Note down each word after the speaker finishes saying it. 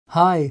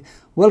Hi,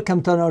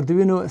 welcome to an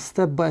Arduino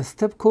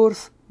step-by-step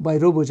course by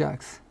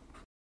Robojax.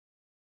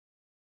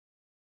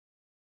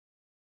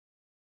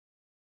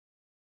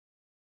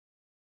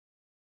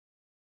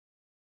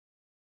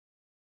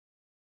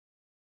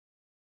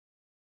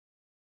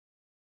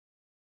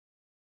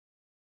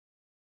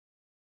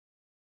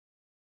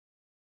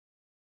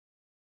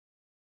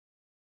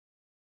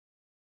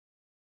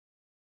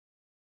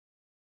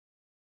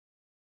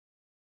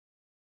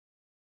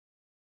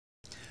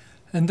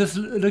 In this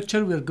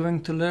lecture, we are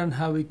going to learn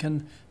how we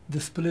can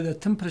display the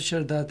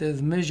temperature that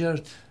is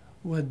measured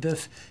with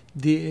this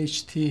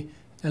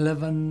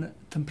DHT11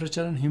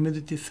 temperature and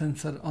humidity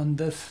sensor on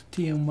this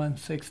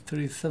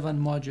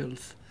TM1637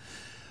 modules.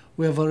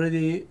 We have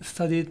already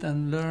studied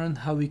and learned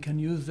how we can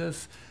use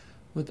this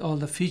with all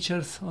the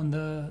features on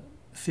the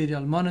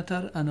serial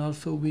monitor, and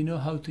also we know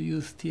how to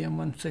use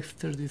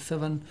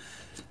TM1637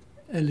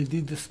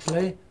 LED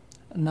display.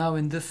 Now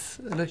in this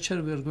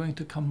lecture we are going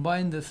to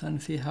combine this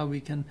and see how we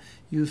can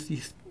use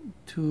these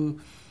two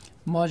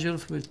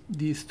modules with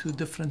these two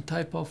different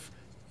type of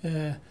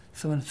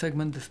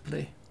 7-segment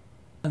display,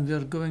 and we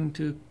are going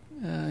to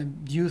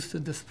use to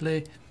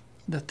display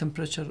the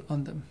temperature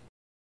on them.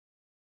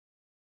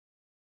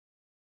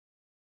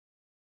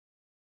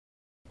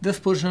 This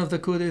portion of the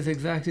code is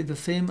exactly the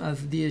same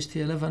as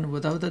DHT11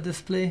 without a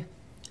display.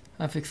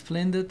 I've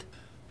explained it.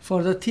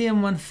 For the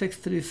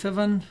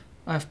TM1637,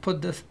 I've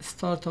put the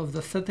start of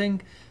the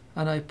setting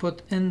and I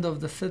put end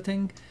of the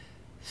setting.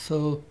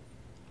 So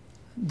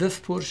this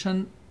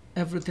portion,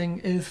 everything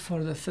is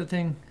for the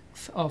settings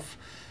of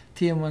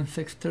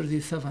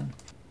TM1637.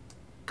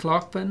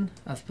 Clock pin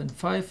as pin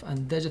 5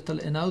 and digital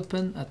in-out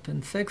pin at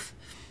pin 6.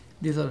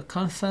 These are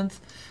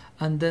constants.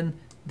 And then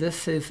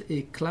this is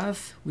a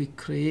class we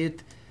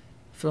create.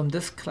 From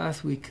this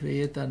class we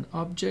create an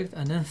object,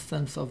 an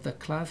instance of the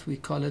class, we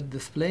call it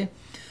display,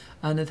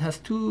 and it has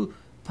two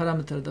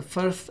parameters, the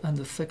first and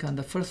the second.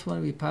 The first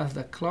one we pass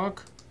the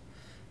clock.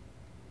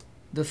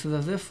 This is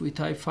as if we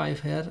type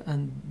 5 here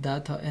and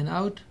data in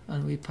out,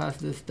 and we pass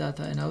this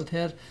data in out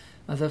here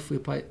as if we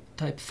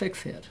type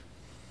 6 here.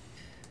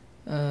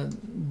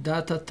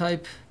 Data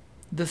type,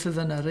 this is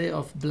an array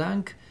of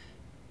blank.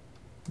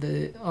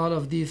 All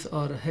of these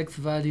are a hex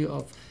value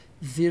of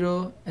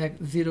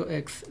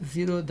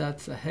 0x0,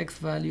 that's a hex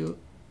value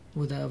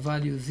with a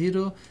value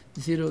 0,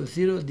 0,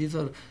 0. These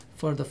are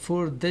for the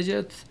 4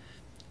 digits.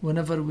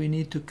 Whenever we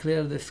need to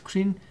clear the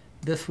screen,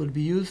 this will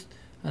be used,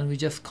 and we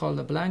just call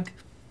the blank.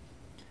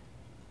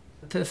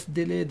 The test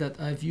delay that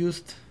I've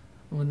used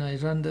when I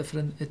run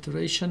different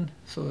iteration,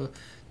 so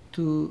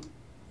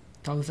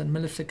 2000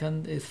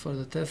 milliseconds is for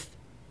the test.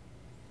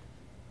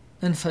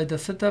 Inside the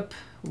setup,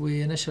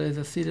 we initialize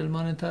the serial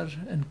monitor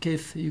in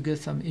case you get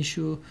some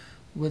issue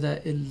with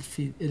a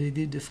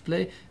LED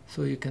display,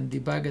 so you can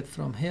debug it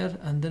from here.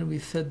 And then we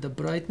set the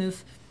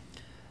brightness,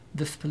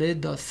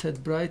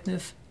 display.set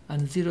brightness,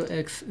 and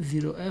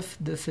 0x0f.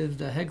 This is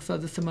the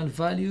hexadecimal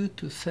value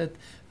to set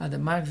at the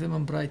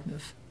maximum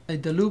brightness.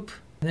 Inside the loop,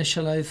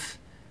 initialize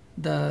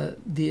the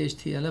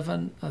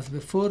DHT11 as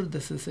before.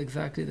 This is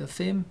exactly the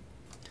same.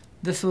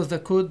 This was the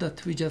code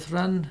that we just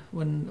ran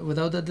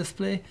without the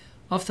display.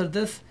 After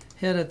this,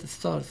 here it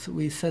starts.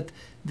 We set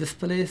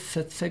display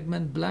set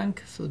segment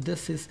blank. So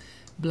this is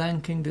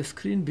blanking the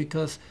screen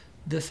because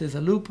this is a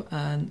loop,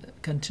 and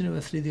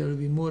continuously there will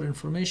be more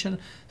information.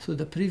 So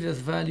the previous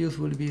values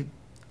will be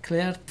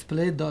clear.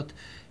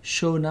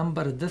 Display.show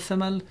number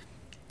decimal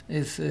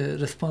is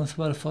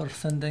responsible for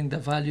sending the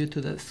value to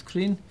the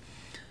screen,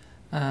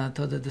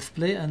 to the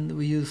display, and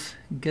we use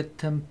get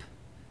temp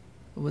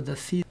with the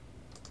C.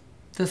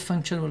 This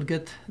function will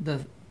get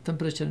the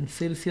temperature in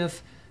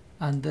Celsius,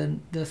 and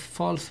then this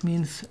false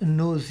means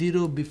no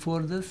 0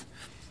 before this,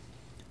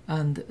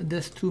 and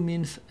this 2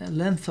 means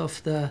length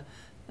of the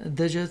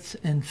digits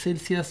in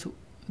Celsius.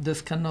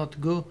 This cannot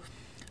go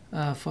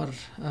for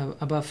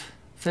above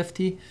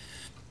 50,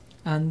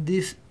 and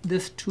this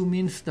 2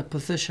 means the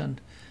position.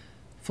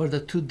 For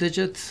the 2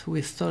 digits,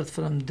 we start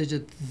from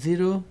digit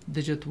 0,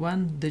 digit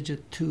 1,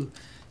 digit 2.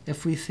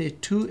 If we say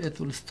 2,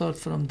 it will start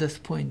from this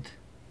point.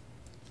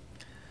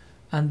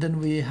 And then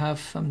we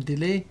have some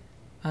delay,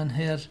 and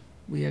here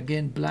we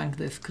again blank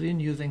the screen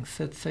using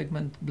set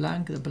segment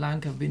blank. The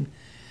blank have been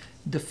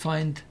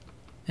defined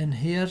in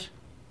here.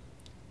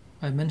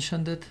 I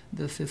mentioned it.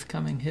 This is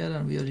coming here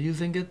and we are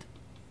using it.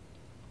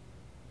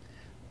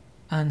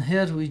 And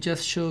here we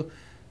just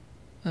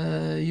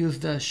use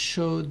the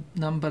show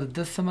number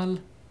decimal.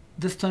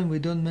 This time we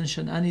don't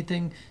mention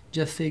anything,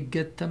 just say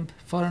get temp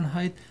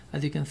Fahrenheit.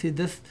 As you can see,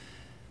 this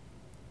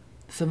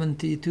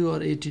 72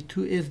 or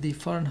 82 is the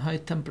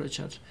Fahrenheit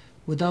temperature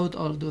without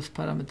all those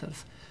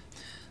parameters.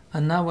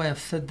 And now I have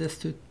set this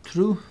to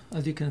true.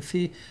 As you can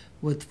see,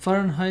 with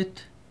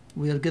Fahrenheit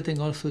we are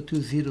getting also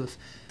 2 zeros.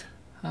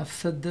 I've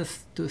set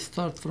this to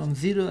start from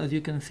 0. As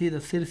you can see,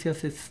 the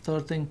Celsius is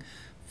starting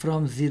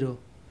from 0,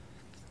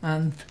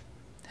 and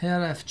here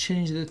I've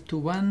changed it to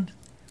 1.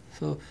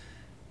 So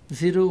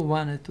 0,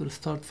 1, it will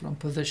start from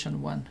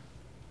position 1.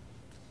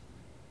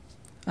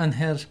 And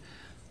here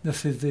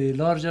This is the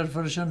larger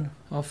version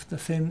of the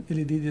same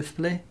LED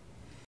display.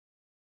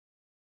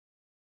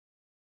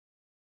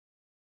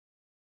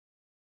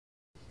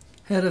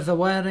 Here is the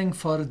wiring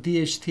for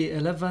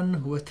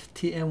DHT11 with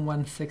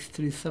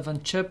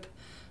TM1637 chip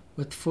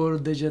with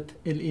 4-digit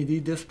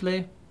LED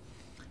display.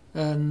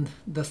 And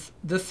this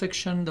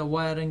section, the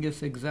wiring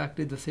is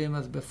exactly the same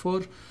as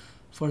before.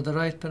 For the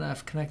right pin,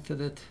 I've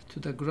connected it to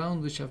the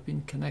ground, which have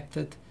been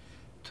connected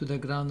to the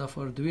ground of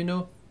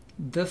Arduino.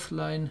 This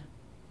line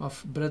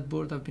of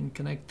breadboard have been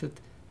connected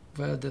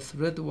via this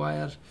red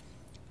wire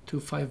to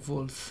 5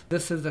 volts.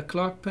 This is the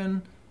clock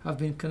pin, have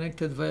been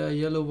connected via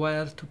yellow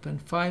wire to pin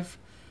 5.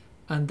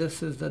 And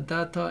this is the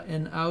data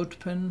in out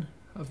pin,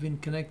 have been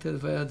connected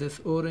via this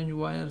orange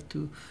wire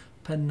to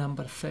pin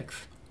number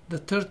 6. The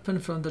third pin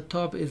from the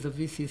top is the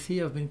VCC,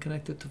 have been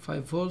connected to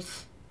 5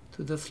 volts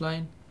to this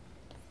line.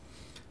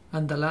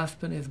 And the last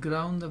pin is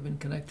ground, have been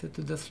connected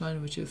to this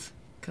line, which is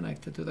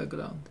connected to the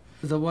ground.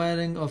 The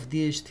wiring of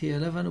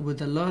DHT11 with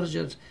the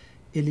larger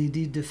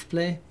LED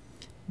display.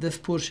 This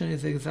portion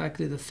is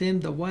exactly the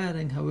same. The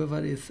wiring, however,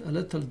 is a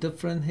little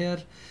different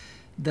here.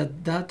 The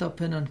data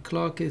pin and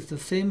clock is the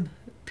same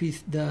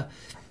piece. The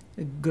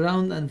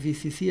ground and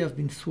VCC have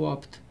been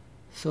swapped.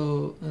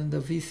 So the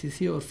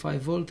VCC or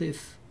 5 volt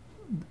is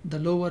the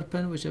lower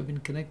pin, which have been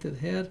connected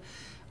here,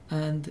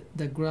 and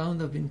the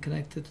ground have been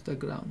connected to the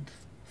ground.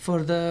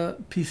 For the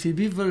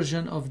PCB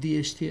version of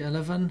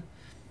DHT11,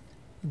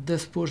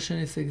 this portion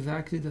is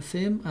exactly the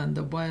same, and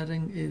the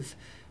wiring is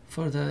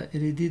for the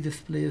LED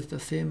display is the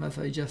same as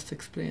I just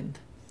explained.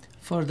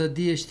 For the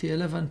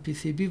DHT11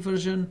 PCB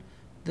version,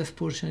 this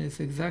portion is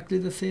exactly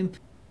the same.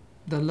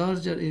 The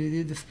larger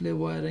LED display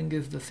wiring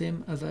is the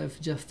same as I've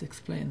just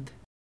explained.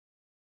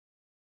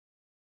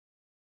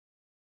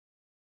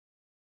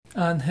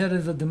 And here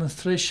is a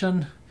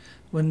demonstration.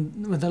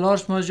 With the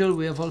large module,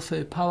 we have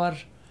also a power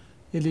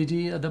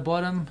LED at the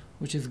bottom,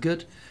 which is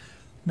good.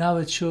 Now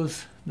it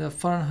shows the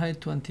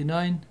Fahrenheit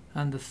 29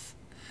 and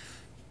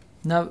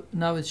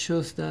now it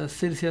shows the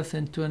Celsius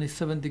in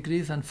 27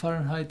 degrees and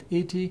Fahrenheit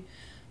 80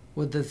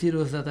 with the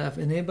zeros that I have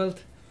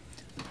enabled.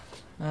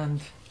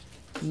 And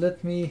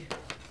let me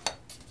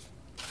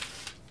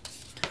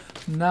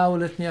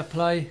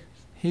apply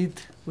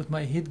heat with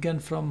my heat gun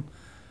from.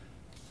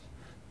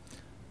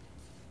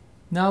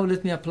 Now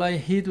let me apply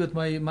heat with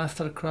my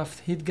Mastercraft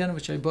heat gun,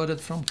 which I bought it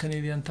from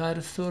Canadian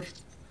Tire Store.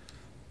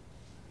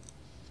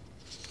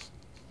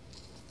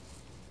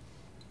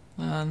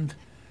 And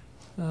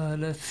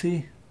let's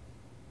see.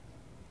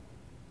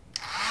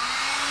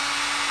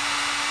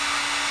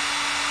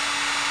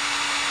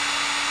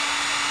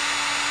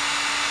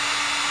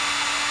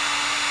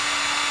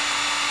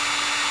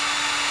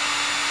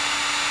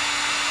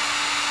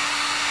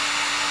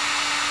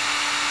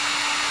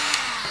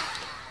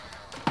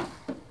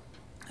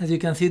 As you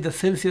can see, the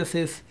Celsius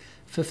is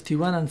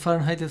 51 and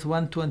Fahrenheit is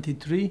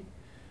 123.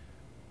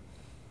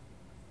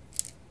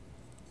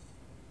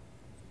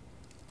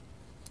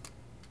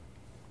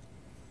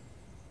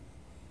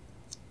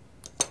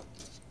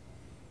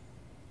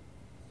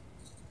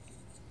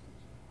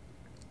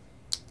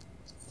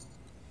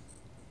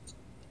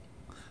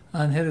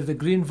 And here is the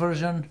green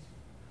version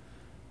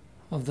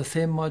of the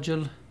same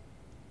module.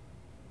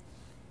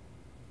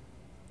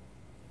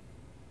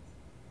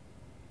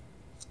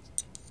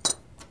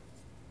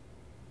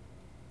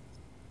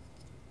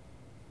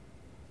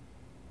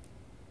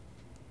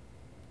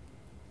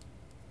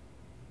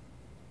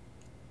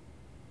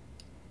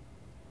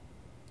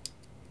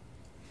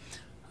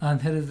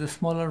 And here is the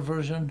smaller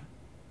version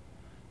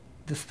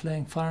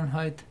displaying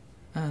Fahrenheit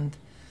and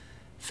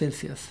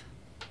Celsius.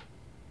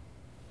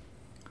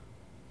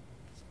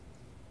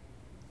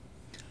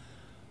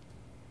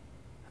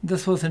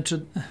 This was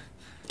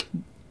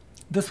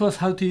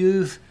how to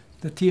use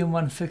the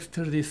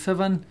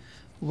TM1637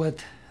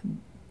 with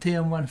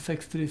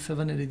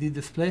TM1637 LED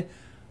display.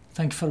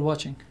 Thank you for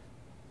watching.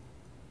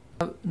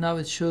 Now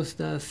it shows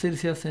the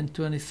Celsius in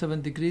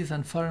 27 degrees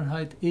and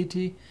Fahrenheit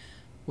 80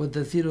 with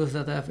the zeros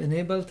that I have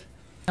enabled.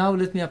 Now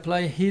let me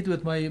apply heat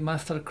with my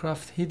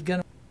Mastercraft heat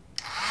gun.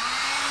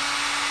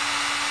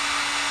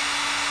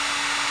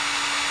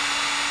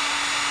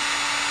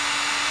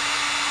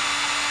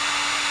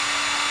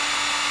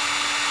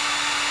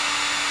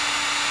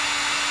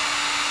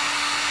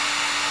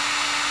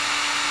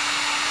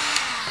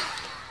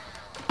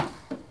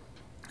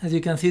 As you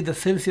can see, the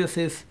Celsius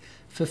is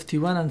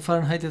 51 and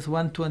Fahrenheit is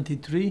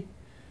 123.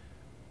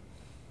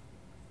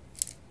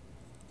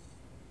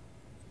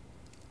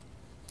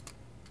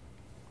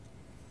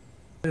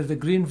 Here is the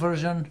green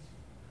version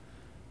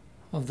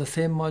of the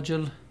same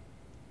module.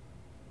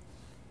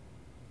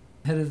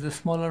 Here is the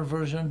smaller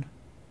version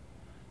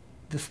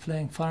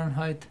displaying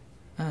Fahrenheit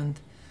and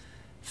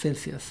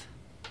Celsius.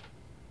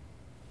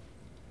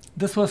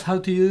 This was how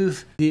to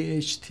use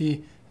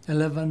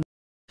DHT11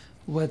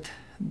 with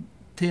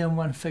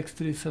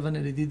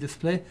TM1637 LED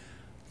display.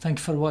 Thank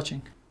you for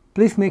watching.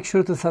 Please make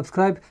sure to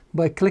subscribe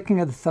by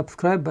clicking at the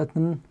subscribe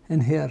button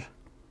in here.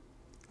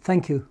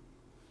 Thank you.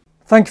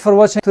 Thank you for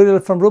watching the tutorial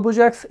from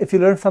Robojax. If you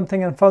learned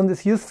something and found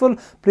this useful,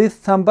 please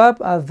thumb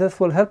up, as this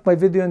will help my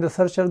video in the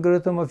search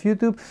algorithm of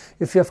YouTube.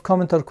 If you have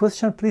comment or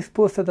question, please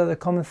post it at the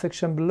comment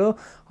section below.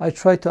 I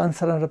try to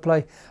answer and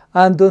reply.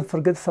 And don't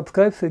forget to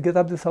subscribe so you get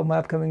updates of my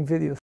upcoming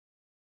videos.